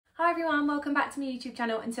Hi everyone, welcome back to my YouTube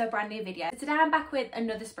channel and to a brand new video. Today I'm back with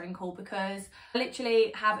another spring haul because I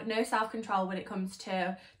literally have no self-control when it comes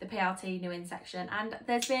to the PLT new in section, and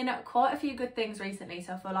there's been quite a few good things recently,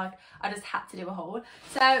 so I feel like I just had to do a haul.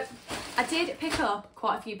 So I did pick up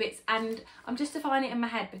quite a few bits and I'm justifying it in my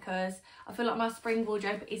head because I feel like my spring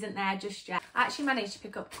wardrobe isn't there just yet. I actually managed to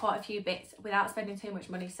pick up quite a few bits without spending too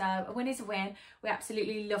much money, so a win is a win. We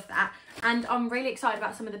absolutely love that, and I'm really excited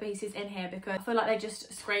about some of the pieces in here because I feel like they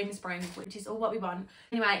just scream spring, which is all what we want.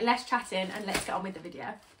 Anyway, less chatting and let's get on with the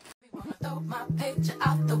video. Throw my picture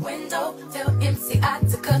out the window, tell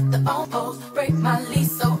MCI to cut the phone poles, break my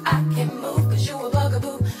lease so I can move, cause you a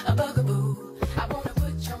bugaboo, a bugaboo. I wanna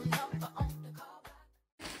put your number on the call.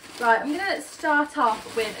 Right, I'm gonna start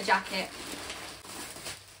off with a jacket.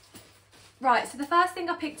 Right, so the first thing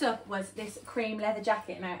I picked up was this cream leather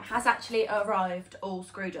jacket. Now, it has actually arrived all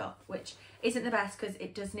screwed up, which isn't the best because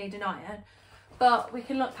it does need an iron, but we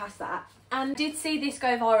can look past that. And I did see this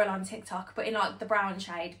go viral on TikTok, but in like the brown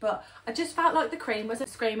shade, but I just felt like the cream was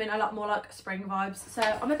screaming a lot more like spring vibes, so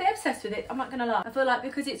I'm a bit obsessed with it, I'm not gonna lie. I feel like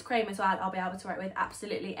because it's cream as well, I'll be able to wear it with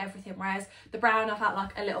absolutely everything, whereas the brown I felt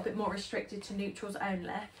like a little bit more restricted to neutrals only.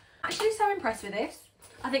 I'm actually so impressed with this.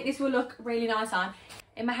 I think this will look really nice on.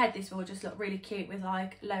 In my head, this will just look really cute with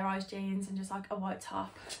like low-rise jeans and just like a white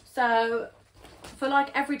top. So for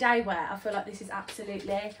like everyday wear, I feel like this is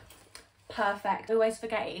absolutely perfect. I always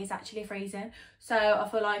forget it is actually freezing, so I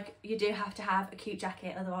feel like you do have to have a cute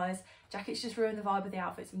jacket, otherwise jackets just ruin the vibe of the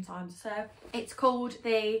outfit sometimes. So it's called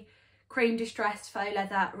the cream distressed faux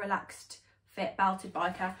leather relaxed fit belted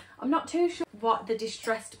biker. I'm not too sure what the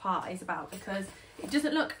distressed part is about because it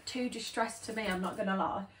doesn't look too distressed to me, I'm not gonna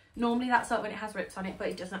lie. Normally that's like when it has rips on it, but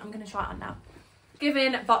it doesn't. I'm gonna try it on now.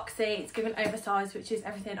 Given boxy, it's given oversized, which is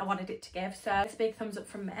everything I wanted it to give, so it's a big thumbs up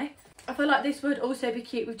from me. I feel like this would also be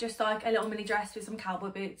cute with just like a little mini dress with some cowboy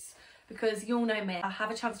boots, because you all know me, I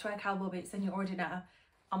have a chance to wear cowboy boots and you already know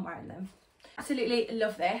I'm wearing them. Absolutely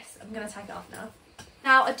love this. I'm gonna take it off now.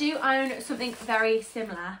 Now I do own something very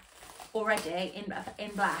similar already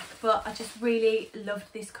in black, but I just really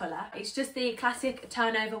loved this colour. It's just the classic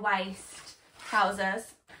turnover waist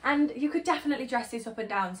trousers, and you could definitely dress this up and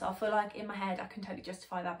down, so I feel like in my head I can totally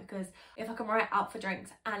justify that, because if I can wear it out for drinks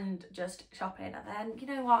and just shopping, then you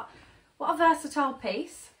know what a versatile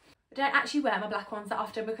piece. I don't actually wear my black ones that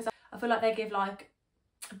often because I feel like they give like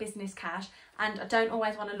business cash, and I don't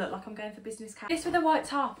always want to look like I'm going for business cash. This with a white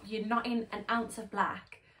top, you're not in an ounce of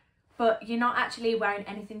black, but you're not actually wearing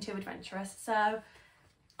anything too adventurous, so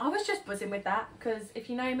I was just buzzing with that, because if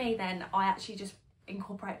you know me, then I actually just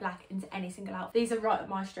incorporate black into any single outfit. These are right up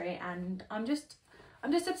my street and I'm just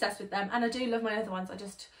obsessed with them, and I do love my other ones, I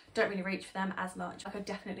just don't really reach for them as much. I could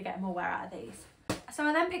definitely get more wear out of these. So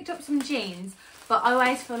I then picked up some jeans, but I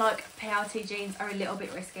always feel like PLT jeans are a little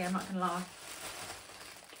bit risky, I'm not gonna lie.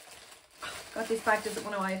 God, this bag doesn't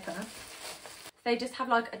want to open. They just have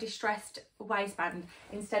like a distressed waistband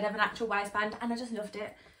instead of an actual waistband, and I just loved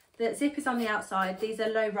it. The zip is on the outside. These are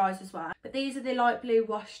low rise as well, but these are the light blue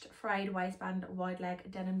washed frayed waistband wide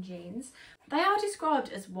leg denim jeans. They are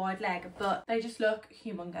described as wide leg, but they just look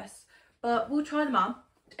humongous, but we'll try them on.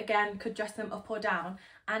 Again, could dress them up or down,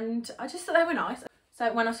 and I just thought they were nice.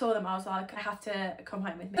 So when I saw them, I was like, I have to come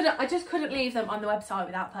home with me. But I just couldn't leave them on the website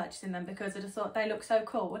without purchasing them because I just thought they look so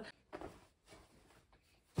cool.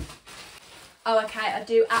 Oh, okay, I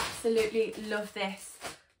do absolutely love this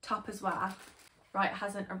top as well. Right, it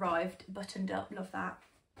hasn't arrived, buttoned up, love that.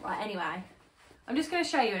 Right, anyway, I'm just going to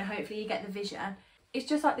show you and hopefully you get the vision. It's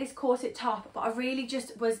just like this corset top, but I really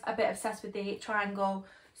just was a bit obsessed with the triangle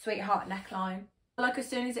sweetheart neckline. Like as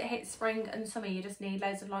soon as it hits spring and summer, you just need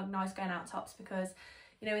loads of like nice going out tops, because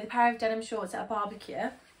you know, with a pair of denim shorts at a barbecue,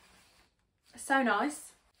 so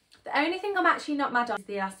nice. The only thing I'm actually not mad on is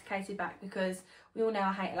the elasticated back, because we all know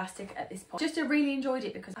I hate elastic at this point. Just I really enjoyed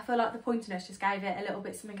it because I feel like the pointiness just gave it a little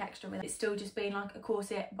bit something extra with it. It's still just being like a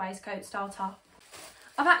corset waistcoat style top.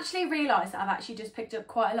 I've actually realised that I've actually just picked up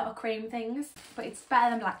quite a lot of cream things, but it's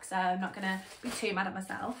better than black, so I'm not gonna be too mad at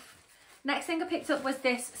myself. Next thing I picked up was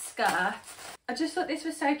this skirt. I just thought this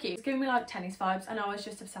was so cute. It's giving me like tennis vibes and I was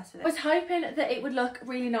just obsessed with it. I was hoping that it would look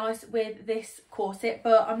really nice with this corset,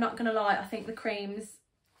 but I'm not gonna lie, I think the cream's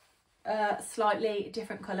slightly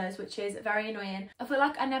different colours, which is very annoying. I feel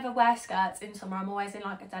like I never wear skirts in summer, I'm always in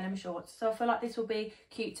like a denim shorts, so I feel like this will be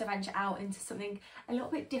cute to venture out into something a little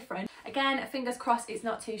bit different. Again, fingers crossed it's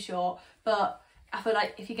not too short, but I feel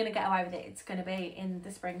like if you're going to get away with it, it's going to be in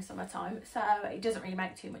the spring summertime, so it doesn't really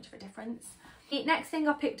make too much of a difference. The next thing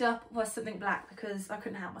I picked up was something black because I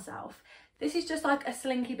couldn't help myself. This is just like a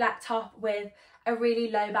slinky black top with a really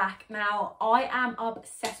low back. Now, I am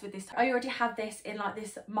obsessed with this. I already have this in like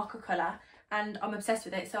this mocha colour and I'm obsessed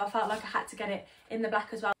with it. So I felt like I had to get it in the black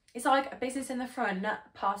as well. It's like a business in the front,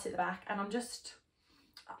 part at the back. And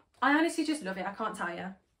I honestly just love it. I can't tell you.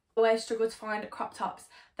 I always struggle to find crop tops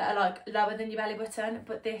that are like lower than your belly button.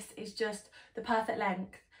 But this is just the perfect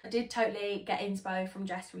length. I did totally get inspo from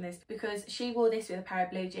Jess from this because she wore this with a pair of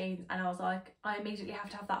blue jeans and I was like, I immediately have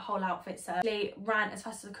to have that whole outfit. So I ran as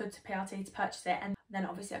fast as I could to PRT to purchase it, and then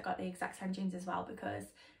obviously I got the exact same jeans as well because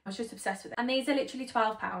I was just obsessed with it. And these are literally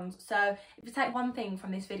 £12. So if you take one thing from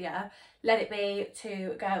this video, let it be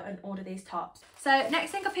to go and order these tops. So next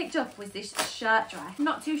thing I picked up was this shirt dress. I'm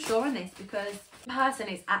not too sure on this because in person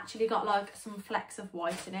it's actually got like some flecks of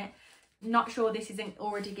white in it. Not sure this isn't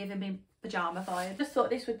already giving me pyjama vibe. Just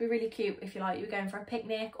thought this would be really cute if you were going for a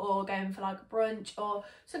picnic or going for like brunch or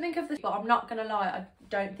something of the, but I'm not gonna lie, I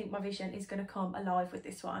don't think my vision is gonna come alive with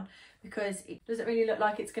this one because it doesn't really look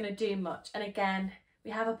like it's gonna do much. And again,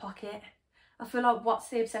 we have a pocket. I feel like what's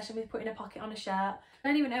the obsession with putting a pocket on a shirt? I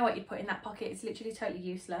don't even know what you'd put in that pocket. It's literally totally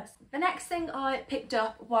useless. The next thing I picked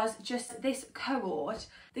up was just this cord.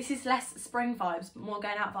 This is less spring vibes, but more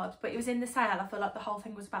going out vibes, but it was in the sale. I feel like the whole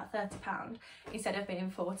thing was about £30 instead of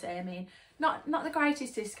being 40. I mean, not the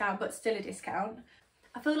greatest discount, but still a discount.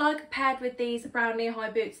 I feel like paired with these brown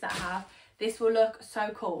knee-high boots that I have, this will look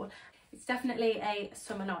so cool. It's definitely a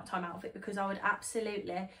summer nighttime outfit because I would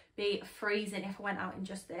absolutely be freezing if I went out in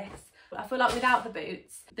just this. I feel like without the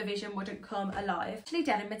boots, the vision wouldn't come alive. It's actually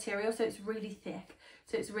denim material, so it's really thick.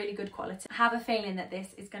 So it's really good quality. I have a feeling that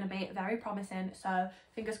this is going to be very promising. So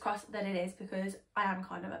fingers crossed that it is because I am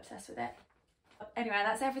kind of obsessed with it. Anyway,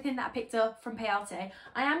 that's everything that I picked up from PLT.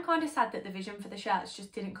 I am kind of sad that the vision for the shirts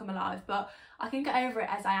just didn't come alive, but I can get over it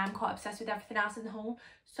as I am quite obsessed with everything else in the haul.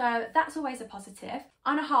 So that's always a positive.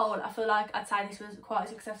 On a whole, I feel like I'd say this was quite a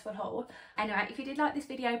successful haul. Anyway, if you did like this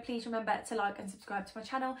video, please remember to like and subscribe to my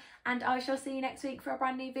channel, and I shall see you next week for a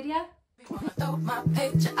brand new video. Throw my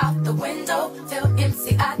picture out the window, tell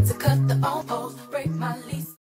MC I to cut the phone.